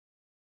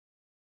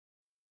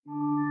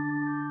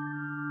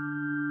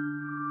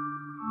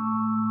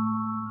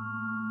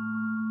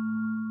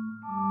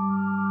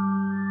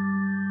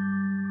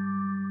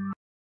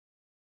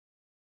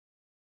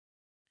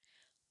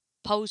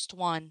Post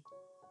 1.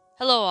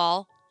 Hello,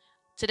 all.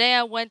 Today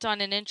I went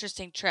on an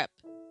interesting trip.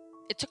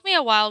 It took me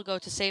a while ago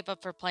to save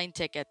up for plane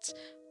tickets,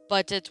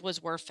 but it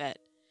was worth it.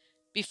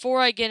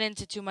 Before I get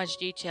into too much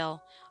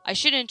detail, I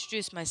should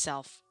introduce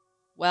myself.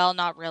 Well,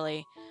 not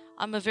really.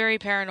 I'm a very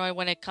paranoid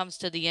when it comes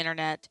to the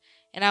internet,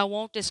 and I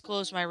won't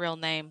disclose my real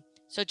name,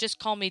 so just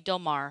call me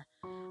Dilmar.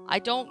 I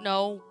don't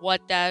know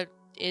what that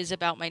is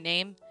about my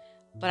name,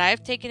 but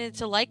I've taken it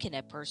to liking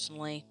it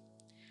personally.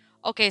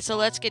 Okay, so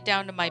let's get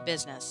down to my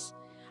business.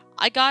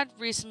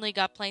 Recently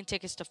got plane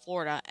tickets to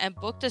Florida and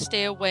booked a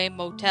stay away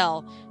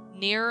motel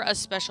near a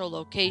special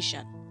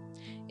location.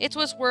 It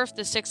was worth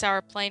the 6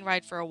 hour plane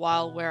ride for a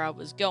while where I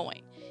was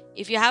going.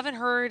 If you haven't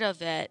heard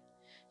of it,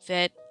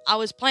 I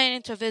was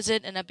planning to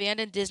visit an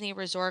abandoned Disney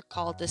resort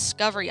called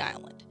Discovery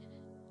Island.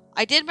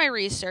 I did my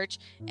research,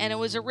 and it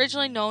was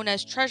originally known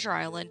as Treasure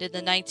Island in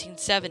the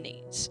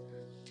 1970s.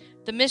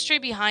 The mystery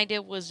behind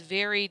it was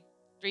very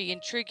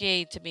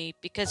intriguing to me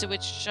because it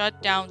was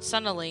shut down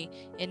suddenly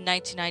in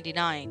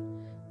 1999.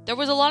 There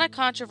was a lot of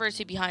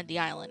controversy behind the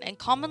island, and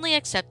commonly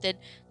accepted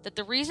that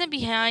the reason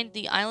behind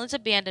the island's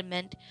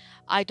abandonment,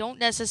 I don't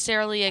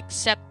necessarily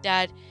accept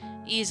that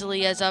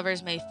easily as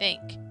others may think.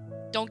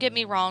 Don't get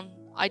me wrong,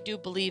 I do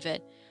believe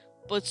it,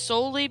 but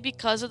solely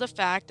because of the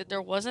fact that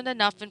there wasn't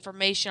enough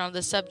information on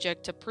the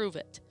subject to prove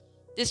it.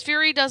 This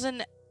theory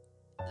doesn't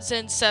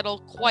settle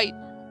quite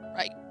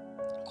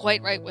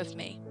right with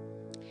me.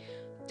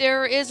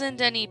 There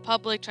isn't any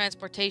public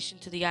transportation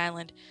to the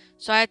island,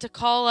 so I had to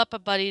call up a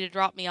buddy to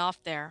drop me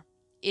off there.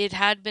 It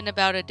had been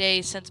about a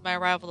day since my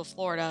arrival to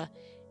Florida,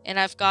 and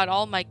I've got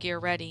all my gear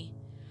ready.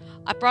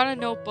 I brought a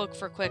notebook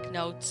for quick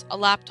notes, a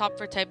laptop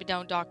for typing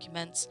down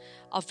documents,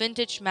 a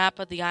vintage map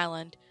of the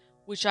island,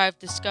 which I've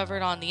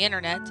discovered on the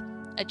internet,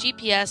 a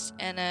GPS,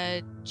 and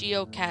a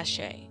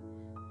geocache.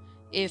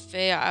 If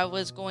I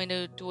was going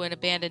to do an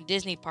abandoned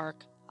Disney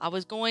park, I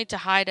was going to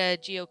hide a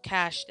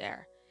geocache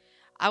there.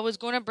 I was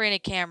going to bring a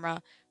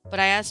camera, but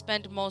I had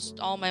spent most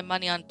all my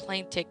money on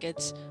plane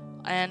tickets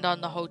and on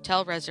the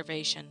hotel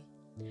reservation.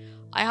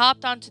 I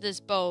hopped onto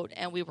this boat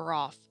and we were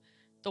off.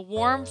 The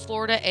warm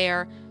Florida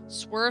air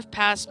swerved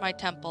past my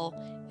temple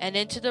and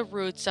into the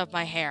roots of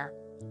my hair,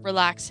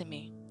 relaxing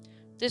me.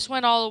 This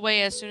went all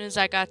away as soon as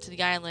I got to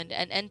the island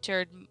and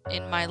entered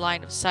in my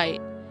line of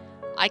sight.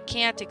 I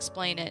can't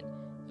explain it.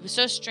 It was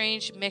so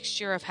strange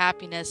mixture of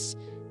happiness,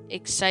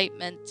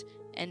 excitement,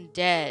 and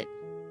dead.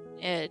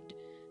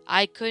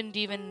 I couldn't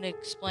even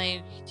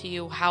explain to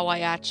you how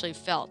I actually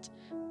felt,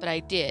 but I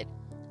did.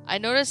 I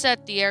noticed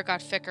that the air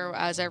got thicker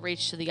as I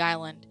reached to the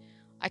island.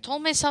 I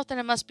told myself that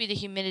it must be the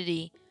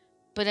humidity,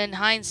 but in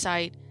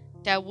hindsight,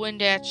 that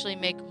wouldn't actually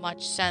make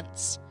much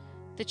sense.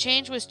 The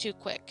change was too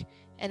quick,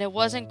 and it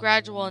wasn't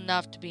gradual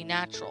enough to be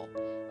natural.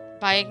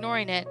 By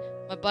ignoring it,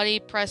 my buddy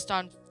pressed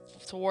on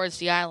towards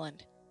the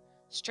island.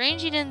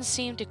 Strange he didn't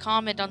seem to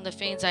comment on the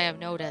things I have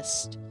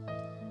noticed.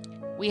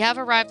 We have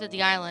arrived at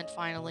the island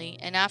finally,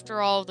 and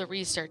after all of the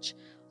research,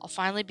 I'll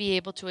finally be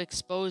able to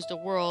expose the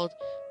world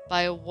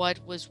by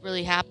what was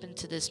really happened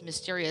to this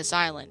mysterious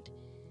island.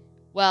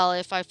 Well,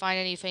 if I find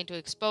anything to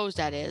expose,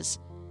 that is.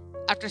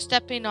 After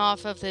stepping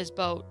off of this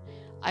boat,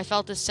 I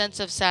felt a sense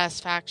of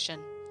satisfaction.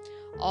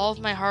 All of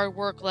my hard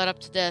work led up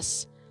to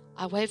this.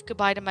 I waved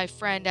goodbye to my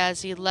friend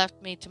as he left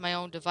me to my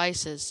own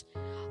devices.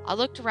 I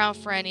looked around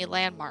for any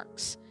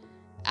landmarks.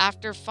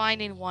 After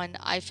finding one,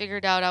 I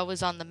figured out I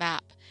was on the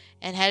map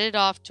and headed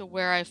off to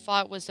where I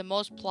thought was the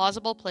most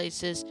plausible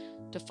places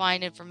to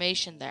find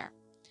information there.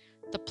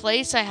 The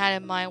place I had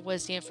in mind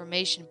was the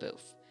information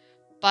booth.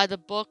 By the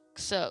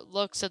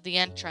looks of the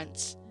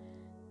entrance,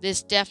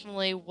 this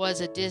definitely was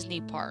a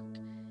Disney park.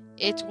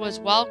 It was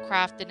well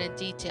crafted and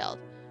detailed.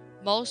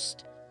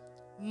 Most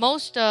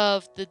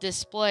of the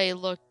display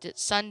looked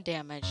sun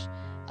damaged,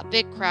 a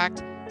bit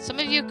cracked. Some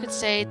of you could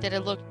say that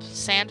it looked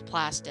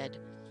sandblasted.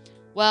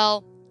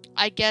 Well,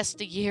 I guess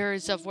the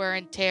years of wear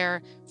and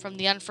tear from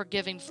the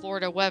unforgiving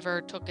Florida weather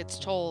took its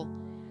toll.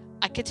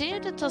 I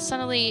continued until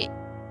suddenly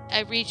I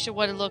reached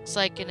what it looks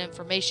like an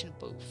information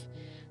booth.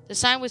 The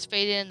sign was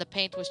faded and the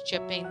paint was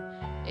chipping.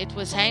 It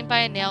was hanging by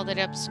a nail that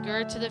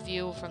obscured to the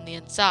view from the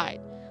inside.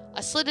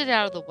 I slid it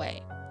out of the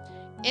way.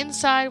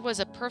 Inside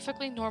was a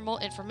perfectly normal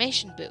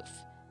information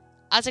booth.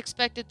 As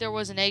expected, there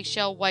was an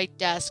eggshell white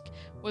desk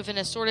with an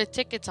assorted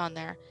tickets on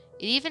there.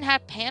 It even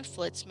had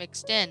pamphlets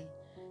mixed in.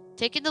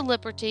 Taking the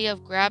liberty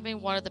of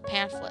grabbing one of the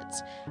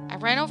pamphlets, I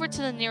ran over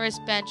to the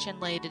nearest bench and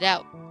laid it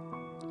out.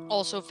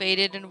 Also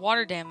faded and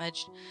water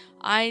damaged,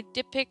 I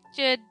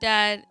depicted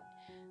that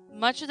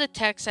much of the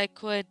text I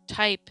could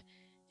type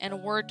in a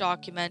Word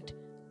document.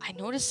 I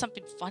noticed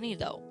something funny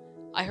though.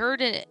 I heard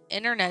an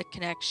internet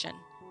connection.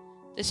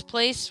 This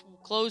place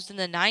closed in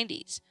the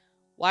 90s.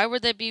 Why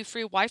would there be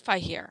free Wi-Fi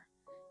here?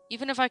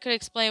 Even if I could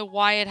explain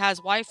why it has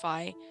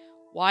Wi-Fi,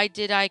 why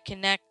did I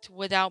connect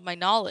without my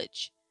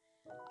knowledge?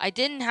 I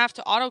didn't have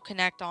to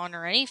auto-connect on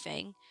or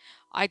anything.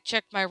 I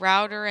checked my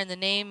router and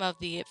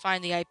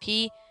find the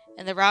IP,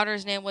 and the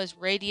router's name was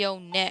Radio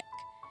Nick.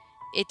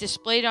 It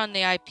displayed on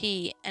the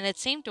IP, and it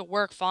seemed to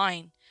work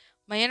fine.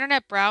 My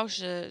internet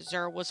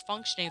browser was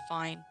functioning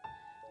fine.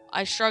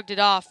 I shrugged it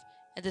off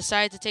and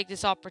decided to take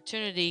this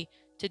opportunity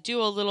to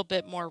do a little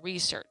bit more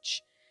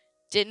research.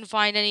 Didn't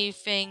find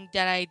anything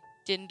that I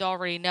didn't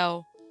already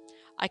know.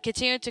 I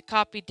continued to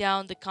copy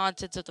down the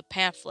contents of the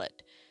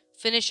pamphlet.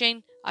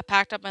 Finishing, I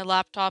packed up my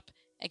laptop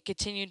and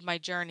continued my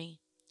journey.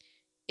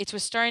 It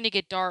was starting to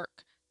get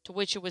dark, to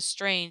which it was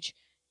strange.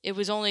 It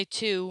was only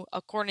 2,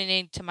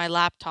 according to my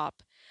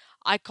laptop.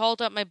 I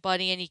called up my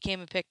buddy and he came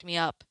and picked me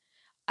up.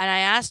 And I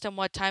asked him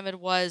what time it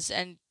was,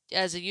 and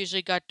as it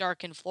usually got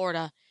dark in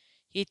Florida.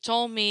 He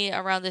told me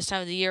around this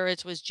time of the year,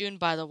 it was June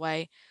by the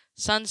way,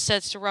 sun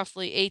sets to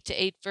roughly 8 to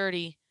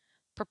 8:30.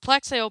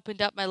 Perplexed, I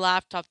opened up my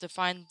laptop to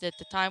find that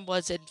the time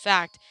was in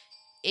fact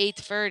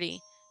 8:30.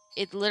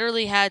 It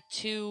literally had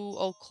 2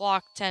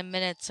 o'clock 10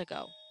 minutes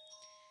ago.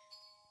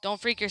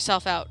 Don't freak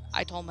yourself out,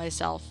 I told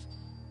myself.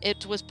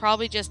 It was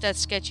probably just that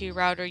sketchy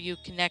router you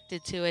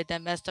connected to it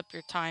that messed up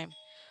your time.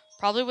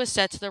 Probably was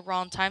set to the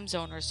wrong time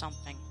zone or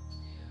something.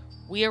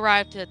 We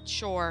arrived at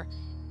shore,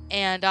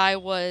 and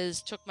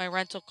took my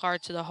rental car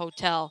to the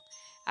hotel.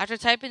 After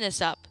typing this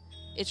up,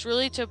 it's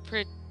really to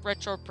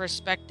retro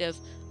perspective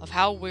of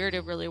how weird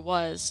it really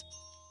was.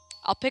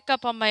 I'll pick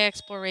up on my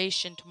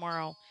exploration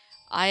tomorrow.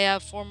 I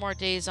have 4 more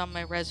days on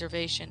my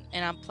reservation,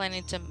 and I'm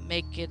planning to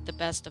make it the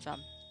best of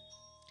them.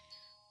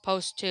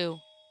 Post 2.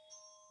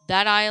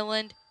 That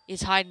island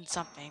is hiding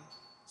something.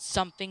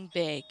 Something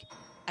big.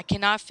 I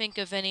cannot think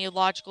of any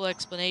logical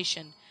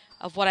explanation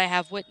of what I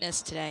have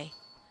witnessed today.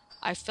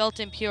 I felt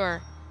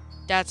impure.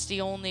 That's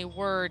the only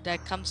word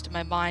that comes to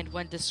my mind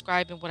when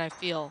describing what I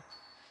feel.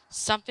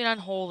 Something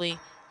unholy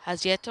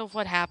has yet to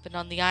what happened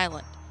on the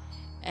island,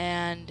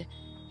 and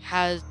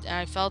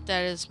I felt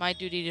that it is my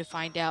duty to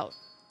find out.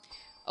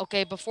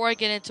 Okay, before I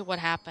get into what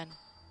happened,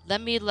 let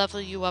me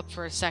level you up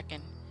for a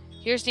second.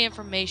 Here's the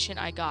information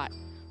I got.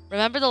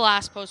 Remember the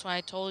last post when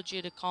I told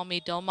you to call me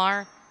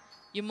Delmar?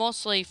 You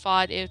mostly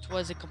thought it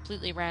was a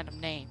completely random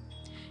name.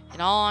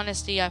 In all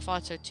honesty, I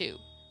thought so too.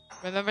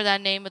 Remember that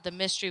name of the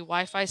mystery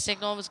Wi-Fi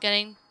signal I was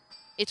getting?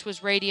 It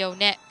was Radio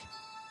Nick.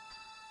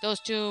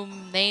 Those 2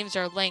 names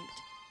are linked.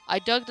 I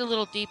dug a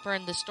little deeper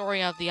in the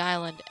story of the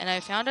island, and I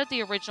found out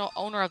the original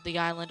owner of the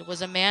island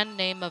was a man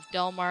named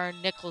Delmar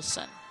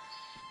Nicholson.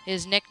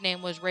 His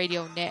nickname was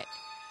Radio Nick.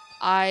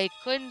 I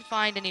couldn't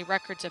find any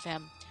records of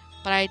him,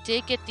 but I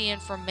did get the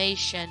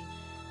information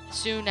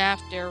soon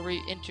after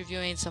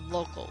interviewing some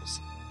locals.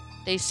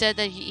 They said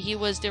that he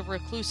was the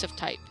reclusive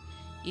type.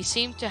 He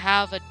seemed to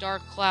have a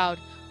dark cloud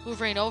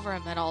hovering over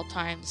him at all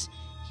times.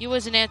 He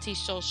was an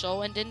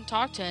antisocial and didn't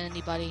talk to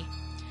anybody.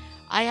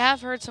 I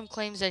have heard some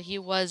claims that he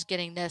was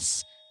getting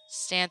this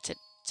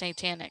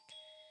satanic.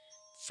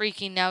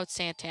 Freaking out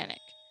satanic.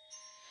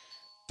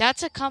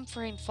 That's a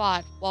comforting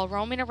thought while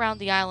roaming around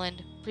the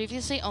island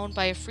previously owned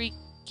by a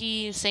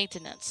freaky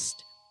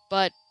Satanist.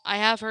 But I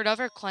have heard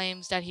other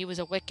claims that he was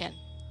a Wiccan.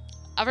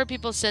 Other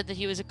people said that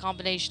he was a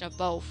combination of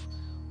both,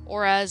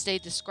 or as they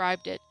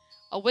described it,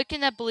 a Wiccan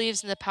that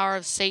believes in the power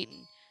of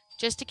Satan.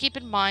 Just to keep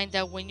in mind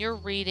that when you're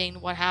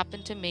reading what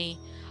happened to me,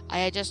 I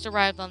had just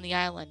arrived on the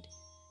island.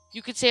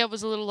 You could say I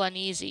was a little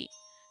uneasy,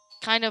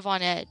 kind of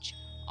on edge.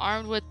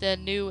 Armed with the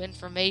new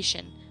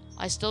information,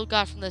 I still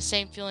got from the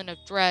same feeling of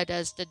dread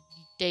as the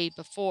day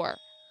before.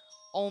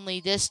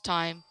 Only this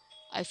time,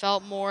 I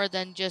felt more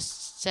than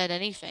just said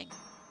anything.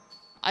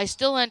 I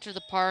still entered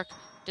the park,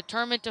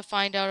 determined to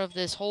find out of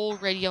this whole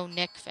Radio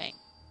Nick thing.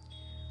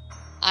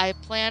 I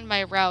planned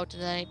my route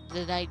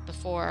the night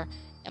before,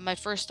 and my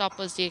first stop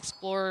was the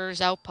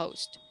Explorer's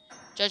Outpost.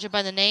 Judging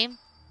by the name,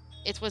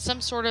 it was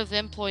some sort of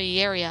employee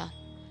area.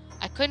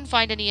 I couldn't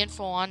find any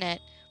info on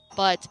it,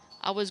 but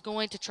I was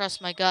going to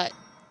trust my gut.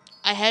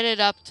 I headed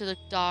up to the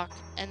dock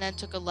and then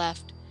took a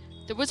left.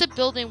 There was a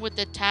building with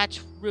a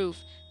thatched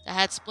roof that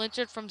had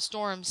splintered from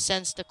storms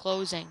since the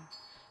closing.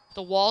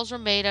 The walls were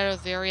made out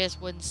of various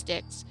wooden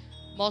sticks,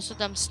 most of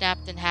them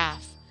snapped in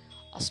half.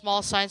 A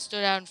small sign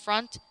stood out in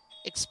front,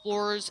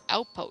 Explorer's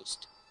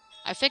Outpost.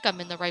 I think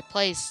I'm in the right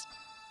place.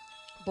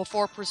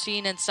 Before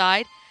proceeding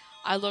inside,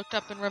 I looked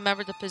up and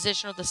remembered the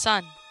position of the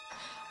sun.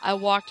 I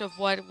walked of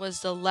what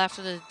was the left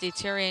of the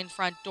deteriorating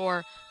front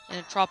door in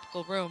a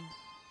tropical room.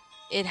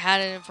 It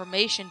had an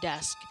information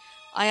desk.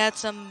 I had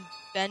some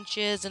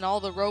benches and all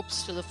the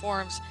ropes to the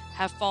forms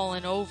have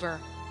fallen over,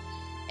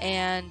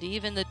 and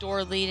even the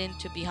door leading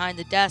to behind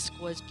the desk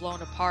was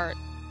blown apart.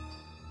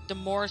 The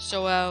more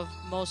so of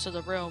most of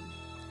the room.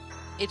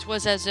 It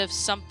was as if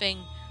something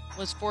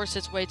was forced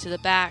its way to the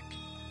back.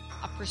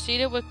 I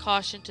proceeded with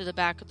caution to the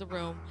back of the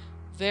room.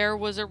 There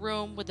was a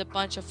room with a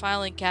bunch of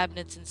filing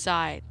cabinets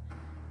inside.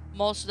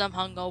 Most of them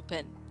hung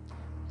open.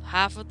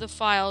 Half of the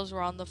files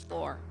were on the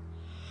floor.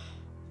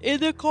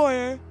 In the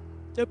corner,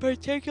 the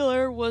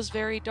particular was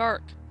very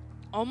dark.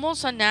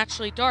 Almost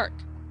unnaturally dark.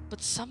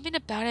 But something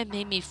about it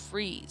made me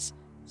freeze.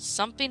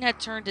 Something had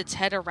turned its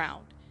head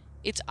around.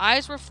 Its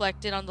eyes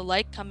reflected on the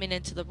light coming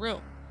into the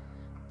room.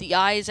 The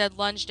eyes had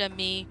lunged at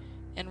me,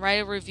 and right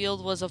it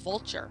revealed was a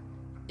vulture.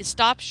 It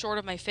stopped short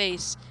of my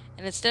face,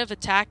 and instead of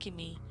attacking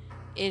me,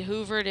 it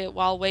hovered it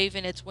while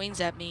waving its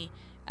wings at me,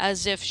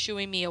 as if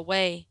shooing me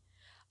away.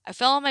 I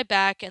fell on my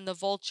back, and the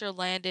vulture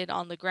landed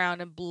on the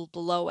ground and blew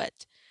below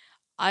it.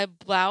 I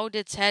bowed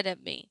its head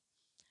at me.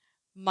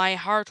 My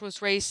heart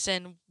was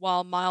racing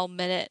while mile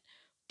minute,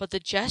 but the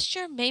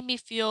gesture made me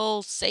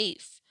feel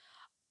safe.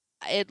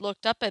 It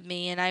looked up at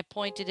me, and I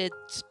pointed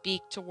its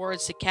beak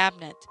towards the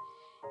cabinet.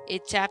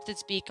 It tapped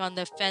its beak on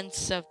the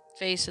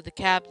face of the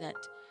cabinet.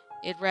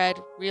 It read,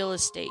 "Real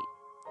estate."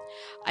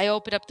 I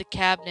opened up the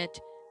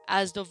cabinet.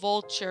 As the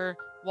vulture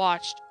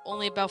watched,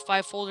 only about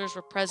 5 folders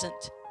were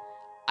present.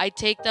 I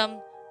take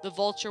them, the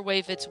vulture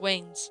waved its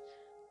wings.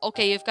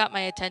 "Okay, you've got my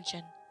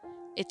attention."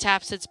 It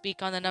taps its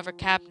beak on another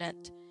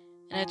cabinet,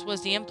 and it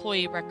was the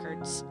employee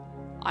records.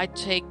 I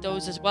take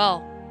those as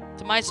well.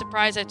 To my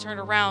surprise, I turned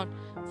around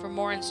for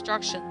more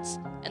instructions,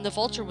 and the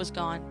vulture was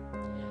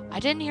gone. I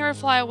didn't hear it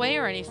fly away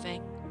or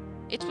anything.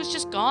 It was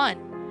just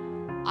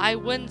gone. I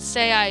wouldn't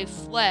say I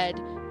fled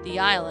the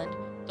island,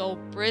 though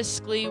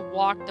briskly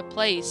walked the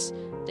place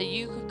that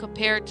you could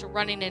compare to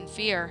running in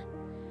fear.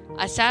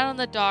 I sat on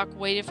the dock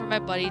waiting for my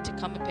buddy to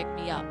come and pick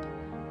me up.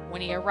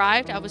 When he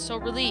arrived, I was so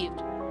relieved,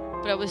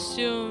 but it was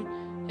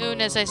soon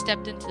as I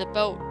stepped into the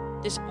boat,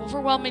 this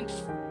overwhelming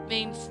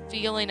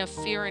feeling of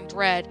fear and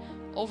dread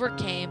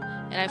overcame,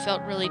 and I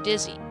felt really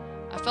dizzy.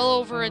 I fell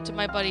over into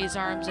my buddy's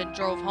arms and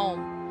drove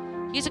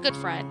home. He's a good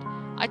friend.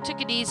 I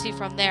took it easy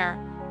from there,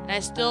 and I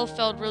still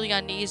felt really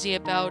uneasy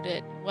about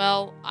it.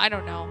 Well, I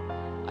don't know.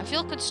 I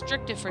feel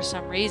constricted for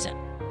some reason,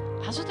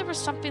 as if there was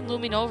something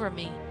looming over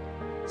me,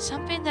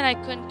 something that I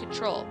couldn't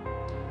control.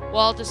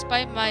 Well,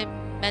 despite my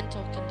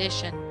mental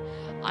condition,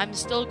 I'm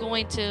still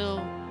going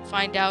to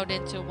find out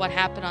into what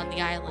happened on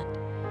the island.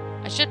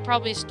 I should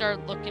probably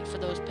start looking for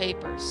those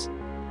papers.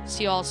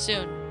 See you all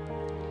soon.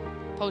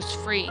 Post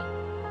free.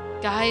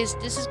 Guys,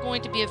 this is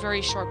going to be a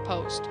very short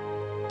post,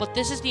 but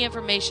this is the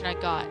information I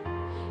got.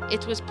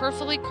 It was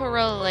perfectly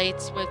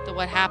correlates with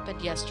what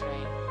happened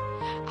yesterday.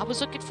 I was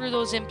looking through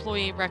those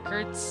employee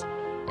records,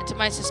 and to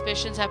my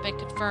suspicions have been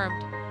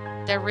confirmed.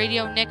 That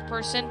Radio Nick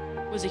person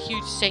was a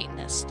huge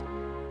Satanist.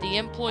 The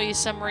employee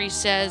summary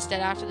says that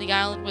after the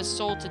island was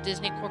sold to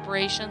Disney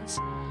Corporations,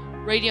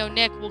 Radio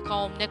Nick, we'll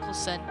call him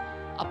Nicholson,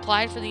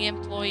 applied for the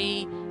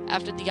employee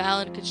after the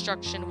island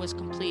construction was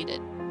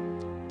completed.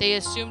 They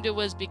assumed it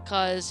was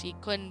because he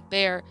couldn't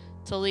bear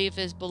to leave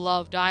his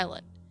beloved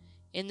island.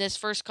 In this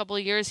first couple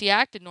of years, he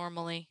acted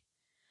normally.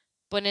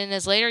 But in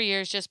his later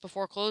years, just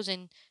before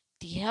closing,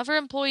 the other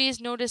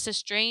employees noticed a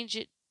strange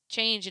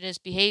change in his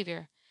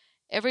behavior.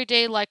 Every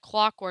day, like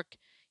clockwork,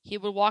 he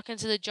would walk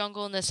into the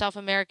jungle in the South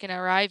American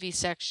Arrivee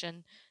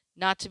section,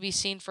 not to be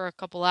seen for a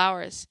couple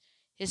hours.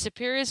 His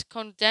superiors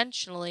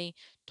confidentially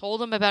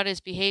told him about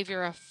his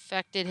behavior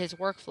affected his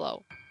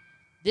workflow.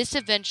 This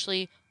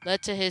eventually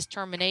led to his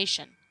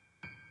termination.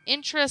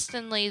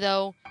 Interestingly,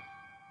 though,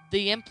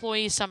 the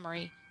employee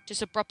summary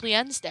just abruptly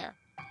ends there.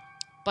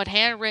 But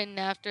handwritten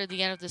after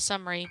the end of the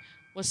summary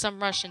was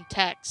some Russian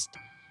text.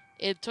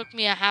 It took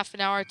me a half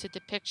an hour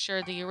to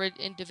picture the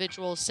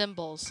individual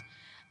symbols,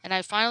 and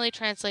I finally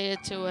translated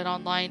it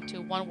online to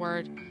one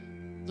word: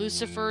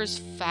 Lucifer's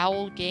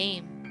foul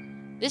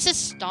game. This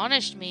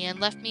astonished me and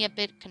left me a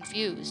bit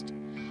confused.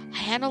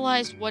 I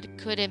analyzed what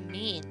could it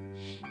mean,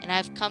 and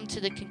I've come to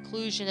the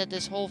conclusion that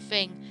this whole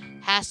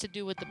thing has to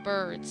do with the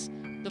birds.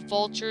 The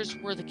vultures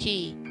were the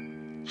key.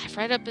 I've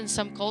read up in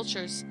some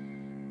cultures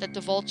that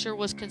the vulture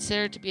was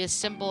considered to be a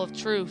symbol of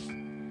truth.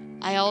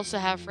 I also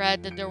have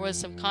read that there was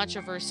some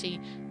controversy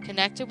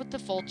connected with the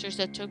vultures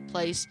that took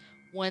place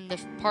when the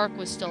park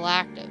was still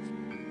active.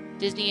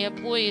 Disney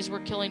employees were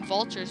killing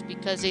vultures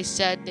because they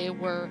said they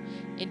were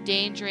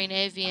endangering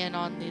avian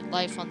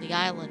life on the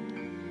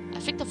island. I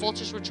think the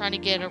vultures were trying to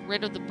get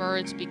rid of the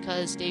birds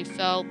because they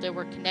felt they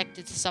were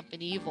connected to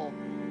something evil,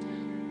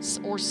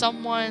 or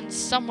someone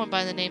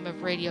by the name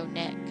of Radio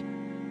Nick.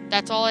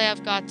 That's all I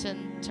have got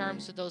in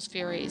terms of those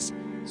theories.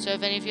 So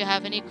if any of you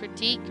have any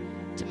critique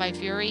to my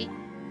theory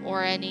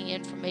or any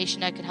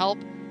information that could help,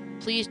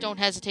 please don't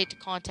hesitate to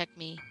contact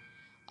me.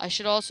 I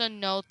should also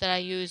note that I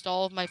used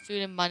all of my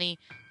food and money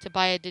to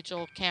buy a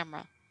digital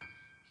camera.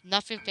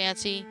 Nothing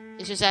fancy,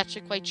 it's just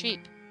actually quite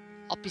cheap.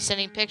 I'll be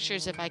sending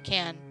pictures if I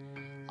can.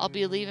 I'll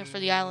be leaving for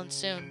the island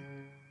soon.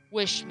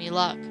 Wish me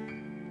luck.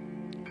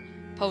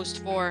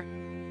 Post 4.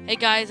 Hey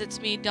guys, it's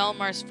me,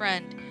 Delmar's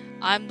friend.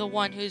 I'm the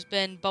one who's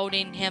been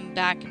boating him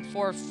back and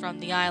forth from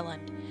the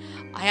island.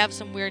 I have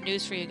some weird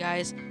news for you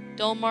guys.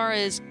 Delmar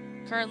is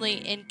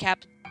currently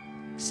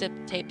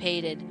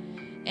incapacitated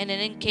and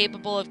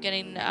incapable of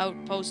getting out.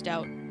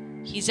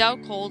 He's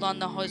out cold on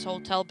his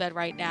hotel bed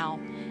right now,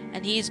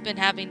 and he's been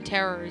having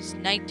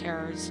night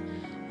terrors.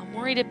 I'm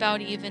worried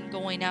about even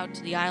going out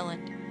to the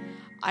island.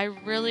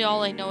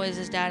 All I know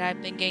is that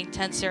I've been getting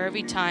tenser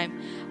every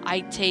time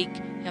I take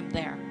him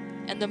there.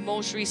 And the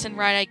most recent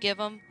ride I give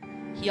him,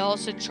 he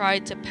also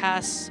tried to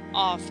pass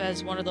off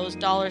as one of those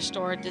dollar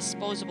store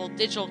disposable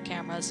digital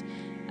cameras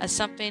as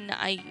something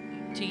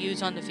to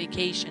use on the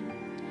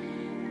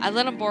vacation. I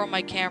let him borrow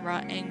my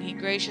camera, and he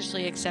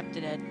graciously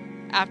accepted it.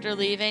 After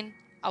leaving,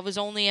 I was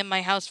only in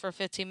my house for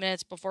 15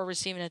 minutes before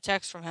receiving a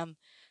text from him.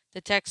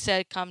 The text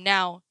said, "Come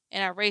now,"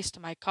 and I raced to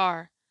my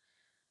car.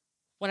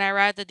 When I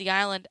arrived at the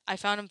island, I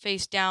found him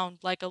face down,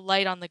 like a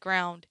light on the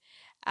ground.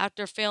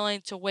 After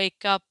failing to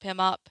wake him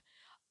up,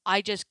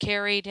 I just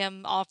carried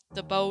him off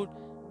the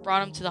boat,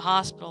 brought him to the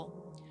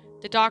hospital.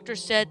 The doctor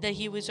said that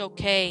he was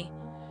okay.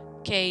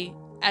 Okay,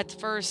 at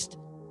first,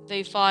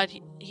 they thought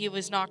he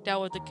was knocked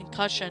out with a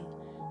concussion,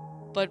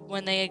 but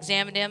when they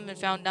examined him and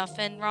found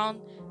nothing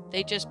wrong,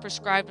 they just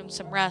prescribed him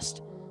some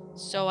rest.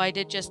 So I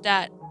did just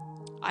that.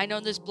 I know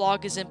this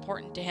blog is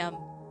important to him,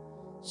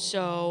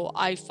 so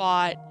I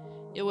thought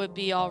it would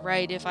be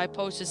alright if I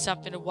posted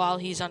something while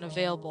he's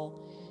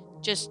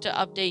unavailable, just to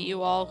update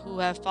you all who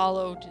have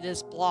followed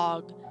this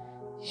blog.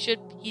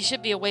 He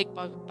should be awake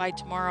by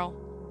tomorrow.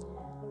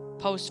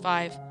 Post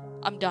 5.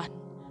 I'm done.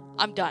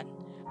 I'm done.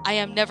 I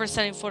am never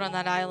setting foot on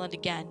that island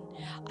again.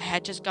 I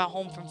had just got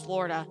home from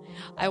Florida.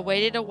 I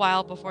waited a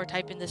while before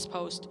typing this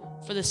post,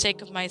 for the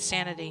sake of my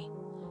sanity.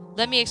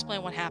 Let me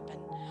explain what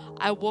happened.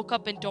 I woke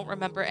up and don't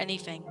remember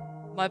anything.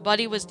 My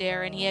buddy was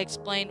there and he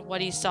explained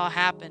what he saw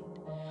happen.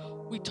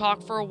 We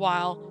talked for a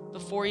while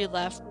before he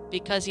left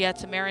because he had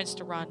some errands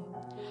to run.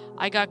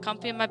 I got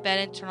comfy in my bed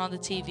and turned on the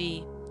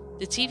TV.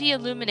 The TV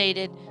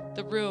illuminated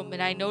the room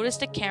and I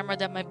noticed a camera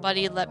that my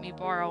buddy had let me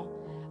borrow.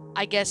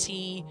 I guess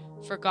he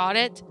forgot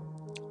it.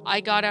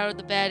 I got out of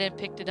the bed and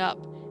picked it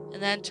up,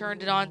 and then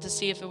turned it on to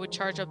see if it would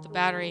charge up the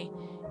battery.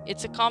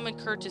 It's a common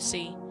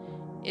courtesy.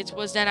 It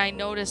was then I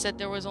noticed that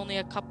there was only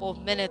a couple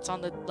of minutes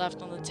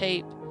left on the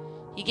tape.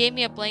 He gave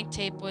me a blank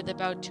tape with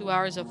about 2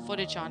 hours of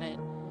footage on it.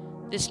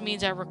 This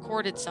means I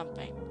recorded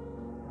something.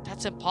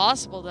 That's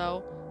impossible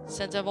though,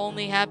 since I've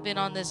only been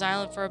on this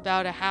island for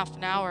about a half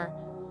an hour.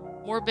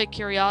 Morbid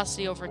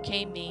curiosity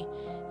overcame me,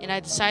 and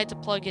I decided to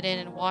plug it in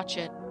and watch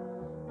it.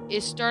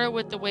 It started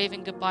with the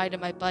waving goodbye to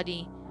my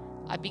buddy.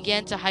 I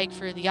began to hike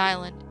through the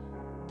island.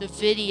 The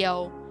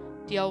video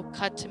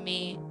cut to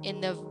me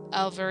in the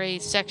very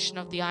section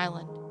of the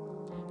island.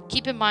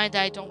 Keep in mind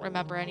that I don't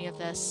remember any of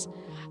this.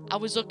 I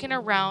was looking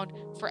around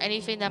for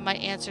anything that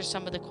might answer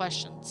some of the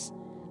questions.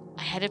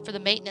 I headed for the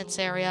maintenance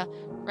area,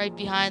 right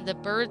behind the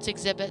birds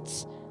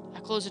exhibits. I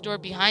closed the door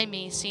behind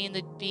me,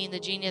 being the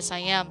genius I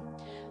am.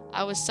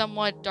 I was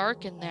somewhat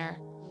dark in there.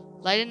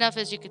 Light enough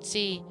as you could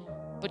see,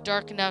 but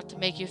dark enough to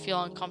make you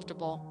feel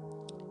uncomfortable.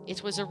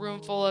 It was a room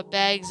full of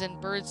bags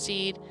and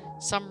birdseed,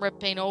 some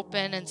ripping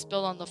open and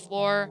spilled on the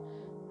floor.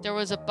 There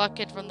was a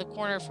bucket from the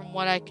corner from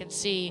what I can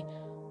see,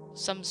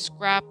 some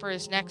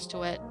scrappers next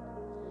to it.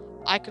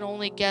 I could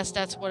only guess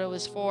that's what it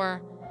was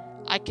for.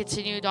 I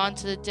continued on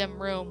to the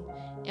dim room,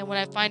 and when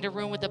I find a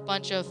room with a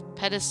bunch of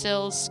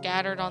pedestals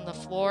scattered on the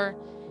floor,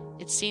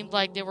 it seemed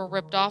like they were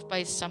ripped off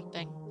by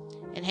something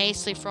and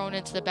hastily thrown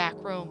into the back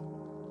room.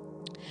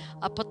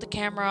 I put the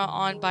camera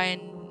on by a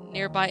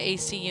nearby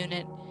AC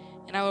unit,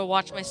 and I would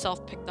watch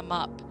myself pick them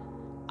up.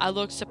 I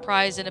looked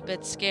surprised and a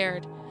bit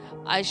scared.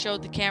 I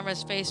showed the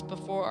camera's face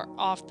before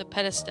off the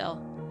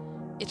pedestal.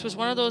 It was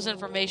one of those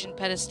information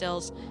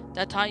pedestals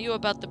that taught you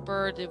about the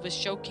bird it was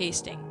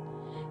showcasing,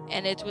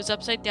 and it was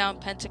upside down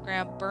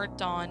pentagram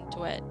burnt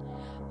onto it.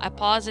 I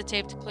paused the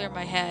tape to clear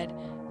my head,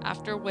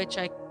 after which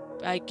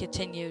I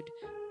continued,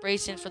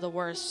 bracing for the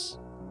worst.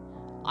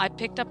 I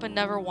picked up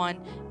another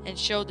one and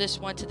showed this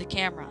one to the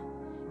camera.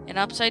 An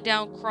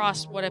upside-down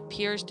cross, what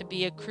appears to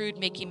be a crude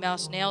Mickey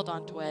Mouse nailed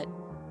onto it.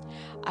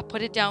 I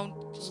put it down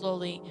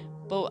slowly,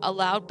 but a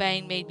loud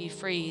bang made me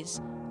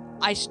freeze.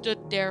 I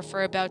stood there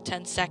for about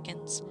 10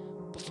 seconds,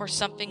 before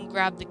something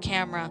grabbed the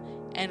camera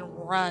and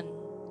run.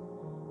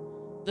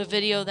 The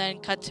video then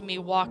cut to me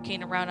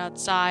walking around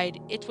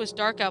outside. It was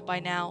dark out by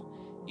now,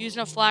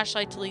 using a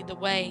flashlight to lead the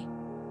way.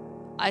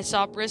 I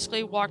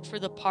briskly walked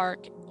through the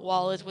park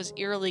while it was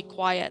eerily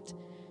quiet.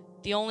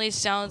 The only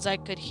sounds I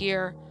could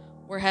hear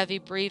were heavy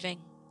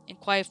breathing and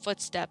quiet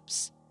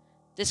footsteps.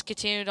 This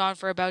continued on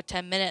for about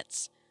 10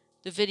 minutes.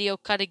 The video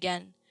cut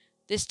again.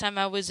 This time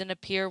I was in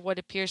what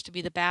appears to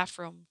be the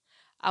bathroom.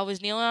 I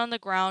was kneeling on the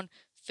ground,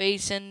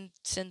 facing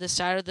the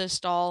side of the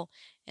stall,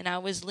 and I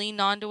was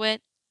leaned onto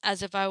it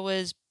as if I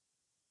was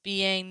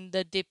being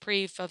the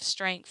deprived of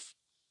strength.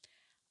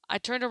 I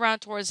turned around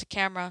towards the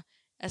camera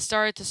and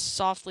started to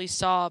softly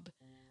sob.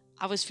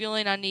 I was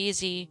feeling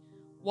uneasy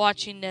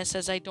watching this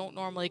as I don't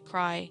normally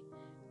cry.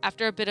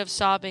 After a bit of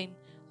sobbing,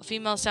 a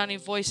female-sounding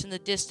voice in the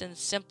distance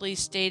simply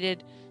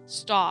stated,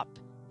 "Stop,"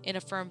 in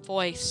a firm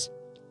voice.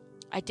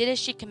 I did as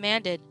she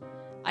commanded.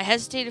 I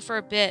hesitated for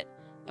a bit,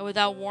 and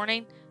without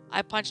warning,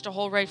 I punched a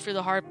hole right through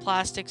the hard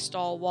plastic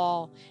stall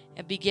wall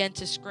and began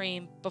to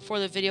scream before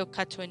the video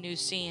cut to a new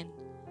scene.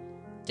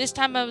 This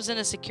time I was in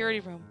a security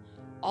room.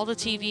 All the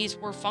TVs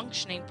were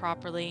functioning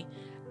properly,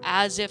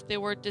 as if they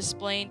were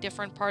displaying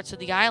different parts of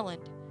the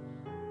island.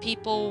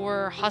 People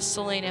were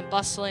hustling and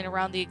bustling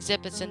around the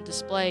exhibits and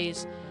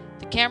displays.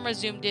 The camera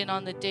zoomed in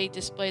on the date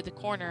display at the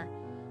corner.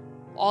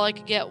 All I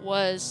could get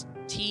was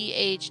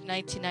TH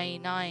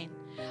 1999.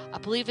 I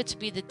believe it to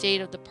be the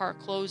date of the park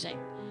closing.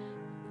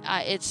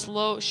 It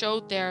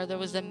showed there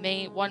was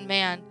one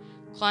man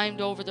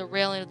climbed over the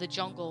railing of the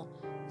jungle.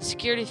 The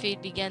security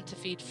feed began to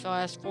feed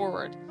fast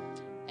forward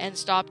and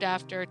stopped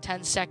after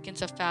 10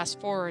 seconds of fast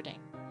forwarding.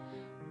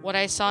 What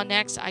I saw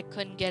next, I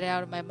couldn't get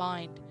out of my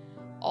mind.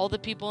 All the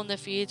people in the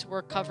feeds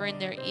were covering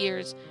their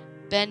ears,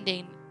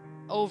 bending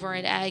over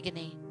in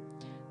agony.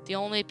 The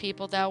only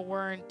people that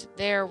weren't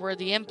there were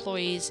the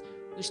employees,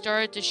 who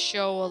started to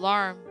show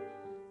alarm.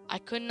 I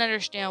couldn't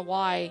understand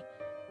why.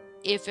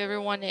 If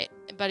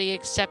everybody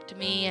except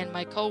me and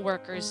my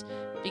coworkers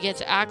began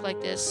to act like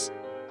this,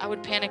 I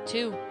would panic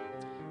too.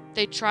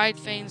 They tried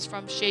things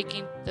from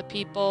shaking the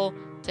people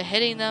to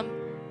hitting them,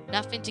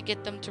 nothing to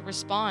get them to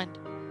respond.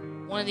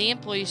 One of the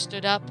employees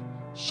stood up,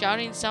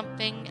 shouting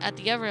something at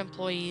the other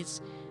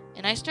employees,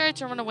 and I started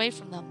to run away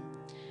from them,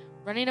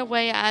 running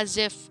away as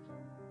if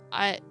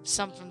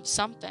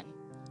something.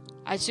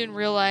 I soon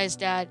realized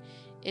that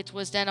it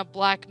was then a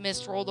black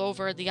mist rolled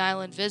over the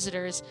island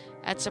visitors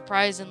at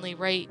surprisingly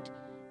rate.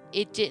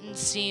 It didn't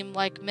seem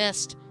like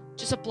mist,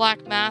 just a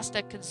black mass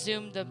that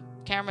consumed the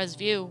camera's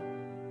view.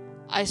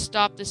 I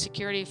stopped the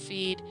security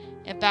feed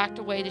and backed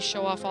away to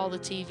show off all the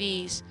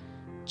TVs.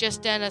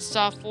 Just then a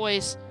soft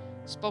voice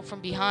spoke from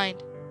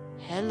behind.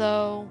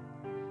 "Hello."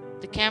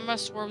 The camera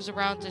swerves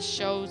around to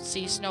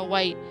see Snow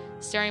White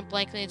staring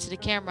blankly into the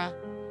camera.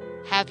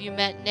 "Have you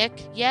met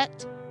Nick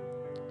yet?"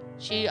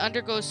 She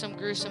undergoes some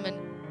gruesome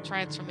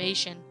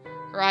transformation.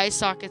 Her eye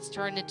sockets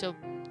turned into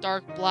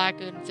dark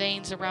black and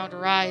veins around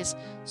her eyes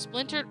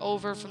splintered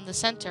over from the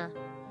center.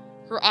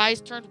 Her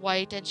eyes turned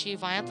white and she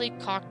violently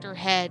cocked her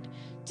head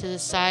to the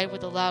side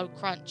with a loud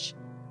crunch.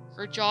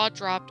 Her jaw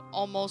dropped,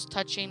 almost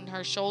touching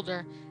her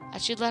shoulder,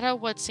 as she let out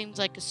what seemed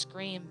like a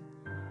scream.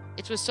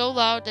 It was so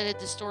loud that it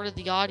distorted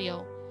the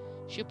audio.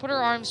 She put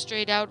her arms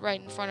straight out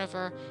right in front of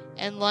her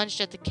and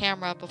lunged at the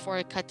camera before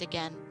it cut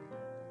again.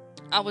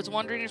 I was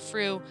wandering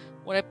through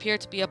what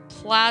appeared to be a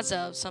plaza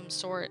of some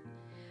sort.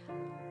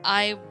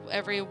 I,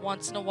 every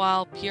once in a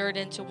while, peered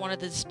into one of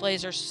the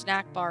displays or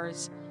snack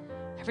bars.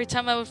 Every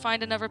time I would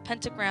find another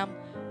pentagram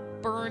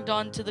burned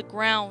onto the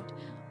ground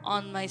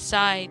on my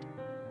side.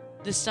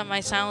 This time my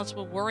silence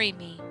would worry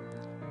me.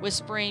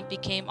 Whispering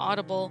became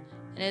audible,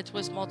 and it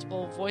was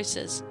multiple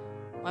voices.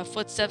 My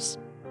footsteps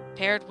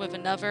paired with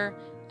another,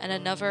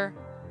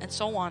 and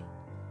so on.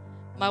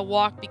 My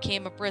walk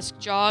became a brisk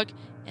jog,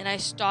 and I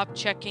stopped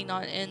checking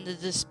in the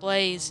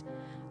displays.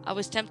 I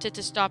was tempted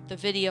to stop the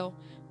video,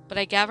 but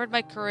I gathered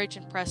my courage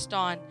and pressed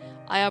on.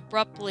 I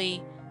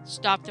abruptly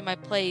stopped in my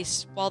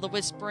place, while the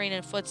whispering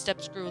and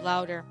footsteps grew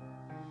louder.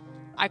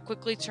 I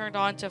quickly turned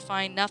on to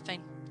find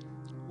nothing.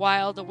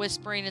 While the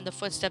whispering and the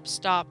footsteps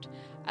stopped,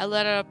 I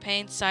let out a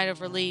pained sigh of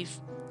relief,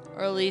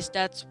 or at least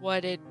that's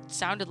what it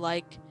sounded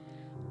like.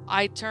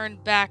 I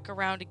turned back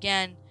around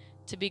again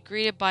to be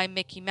greeted by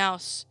Mickey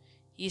Mouse.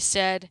 He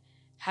said,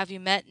 "Have you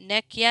met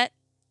Nick yet?"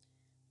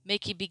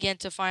 Mickey began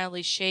to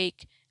finally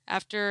shake,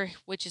 after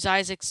which his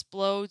eyes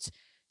exploded,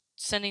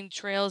 sending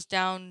trails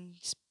down,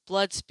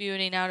 blood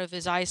spewing out of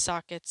his eye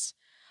sockets.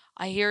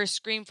 I hear a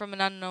scream from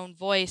an unknown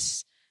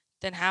voice.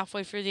 Then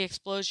halfway through the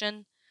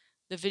explosion,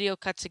 the video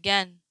cuts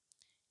again.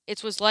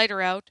 It was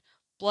lighter out.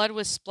 Blood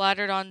was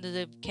splattered onto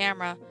the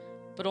camera,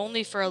 but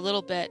only for a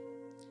little bit.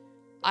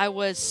 I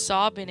was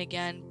sobbing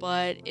again,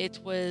 but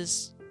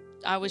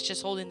I was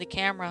just holding the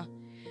camera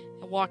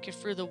and walking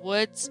through the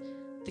woods.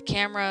 The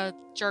camera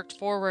jerked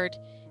forward,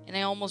 and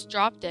I almost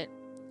dropped it.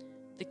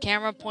 The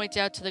camera pointed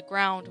out to the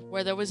ground,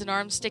 where there was an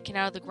arm sticking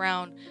out of the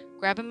ground.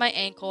 Grabbing my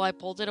ankle, I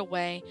pulled it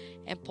away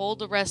and pulled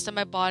the rest of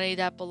my body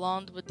that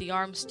belonged with the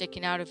arm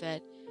sticking out of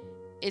it.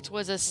 It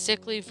was a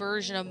sickly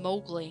version of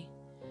Mowgli,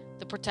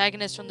 the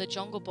protagonist from the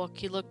Jungle Book.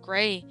 He looked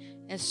gray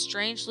and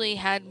strangely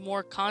had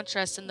more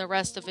contrast than the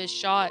rest of his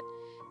shot.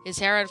 His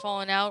hair had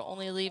fallen out,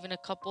 only leaving a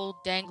couple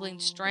dangling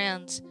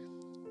strands.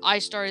 I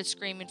started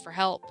screaming for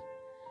help.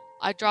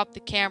 I dropped the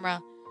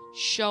camera,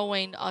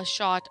 showing a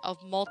shot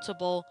of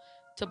multiple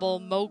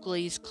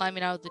Mowglis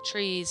climbing out of the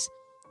trees.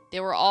 They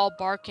were all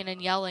barking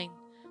and yelling.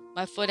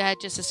 My foot had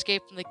just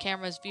escaped from the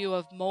camera's view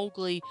of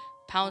Mowgli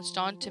pounced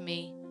onto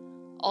me.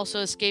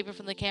 Also escaping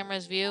from the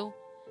camera's view.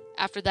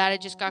 After that,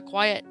 it just got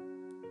quiet.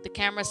 The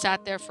camera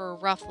sat there for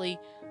roughly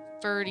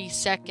 30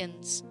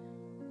 seconds.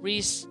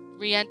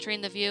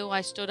 Re-entering the view,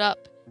 I stood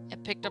up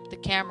and picked up the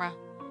camera.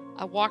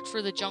 I walked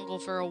through the jungle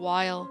for a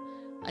while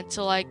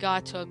until I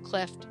got to a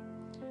cliff.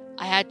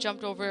 I had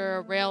jumped over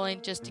a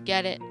railing just to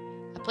get it.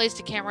 I placed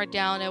the camera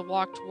down and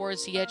walked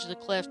towards the edge of the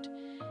cliff,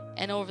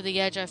 and over the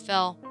edge I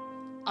fell.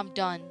 I'm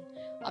done.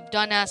 I'm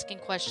done asking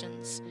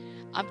questions.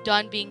 I'm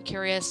done being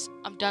curious.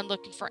 I'm done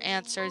looking for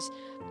answers.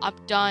 I'm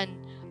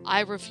done.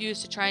 I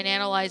refuse to try and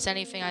analyze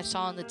anything I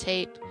saw on the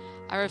tape.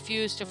 I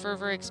refuse to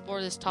further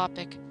explore this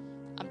topic.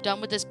 I'm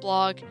done with this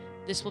blog.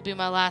 This will be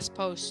my last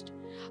post.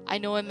 I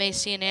know it may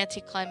seem an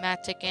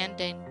anticlimactic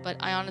ending, but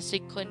I honestly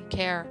couldn't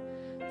care.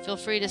 Feel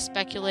free to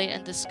speculate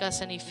and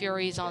discuss any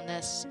theories on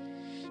this.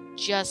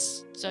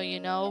 Just so you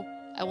know,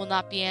 I will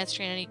not be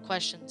answering any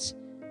questions.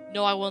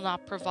 No, I will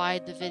not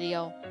provide the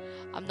video.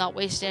 I'm not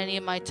wasting any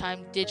of my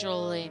time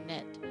digitaling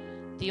it.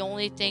 The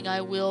only thing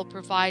I will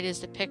provide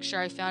is the picture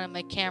I found in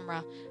my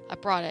camera. I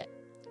brought it.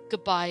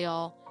 Goodbye,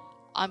 y'all.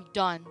 I'm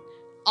done.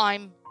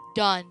 I'm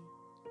done.